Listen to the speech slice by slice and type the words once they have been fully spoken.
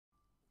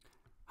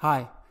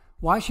Hi,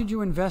 why should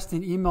you invest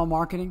in email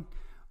marketing?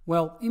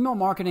 Well, email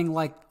marketing,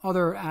 like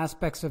other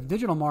aspects of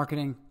digital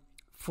marketing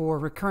for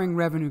recurring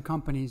revenue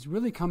companies,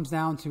 really comes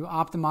down to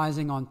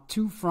optimizing on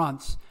two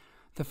fronts.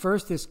 The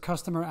first is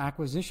customer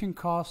acquisition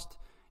cost,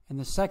 and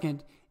the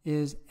second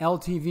is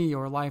LTV,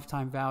 or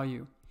lifetime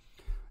value.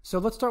 So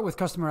let's start with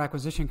customer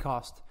acquisition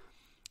cost.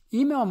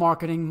 Email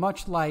marketing,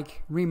 much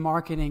like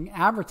remarketing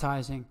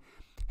advertising,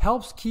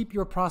 helps keep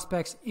your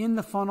prospects in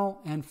the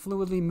funnel and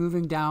fluidly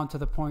moving down to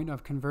the point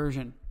of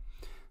conversion.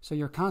 So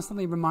you're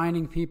constantly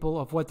reminding people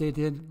of what they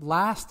did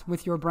last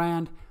with your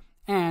brand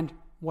and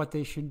what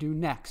they should do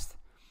next.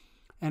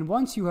 And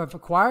once you have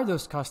acquired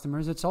those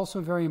customers, it's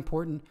also very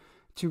important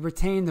to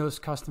retain those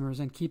customers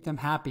and keep them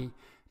happy,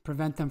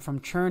 prevent them from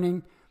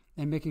churning,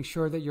 and making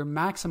sure that you're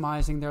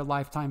maximizing their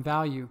lifetime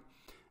value.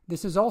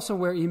 This is also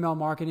where email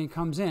marketing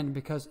comes in,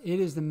 because it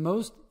is the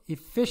most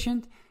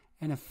efficient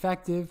and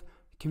effective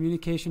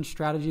communication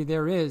strategy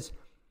there is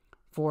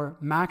for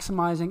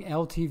maximizing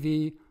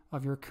LTV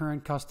of your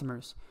current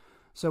customers.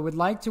 So we'd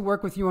like to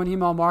work with you on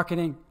email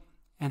marketing,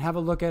 and have a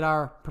look at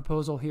our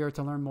proposal here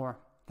to learn more.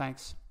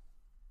 Thanks.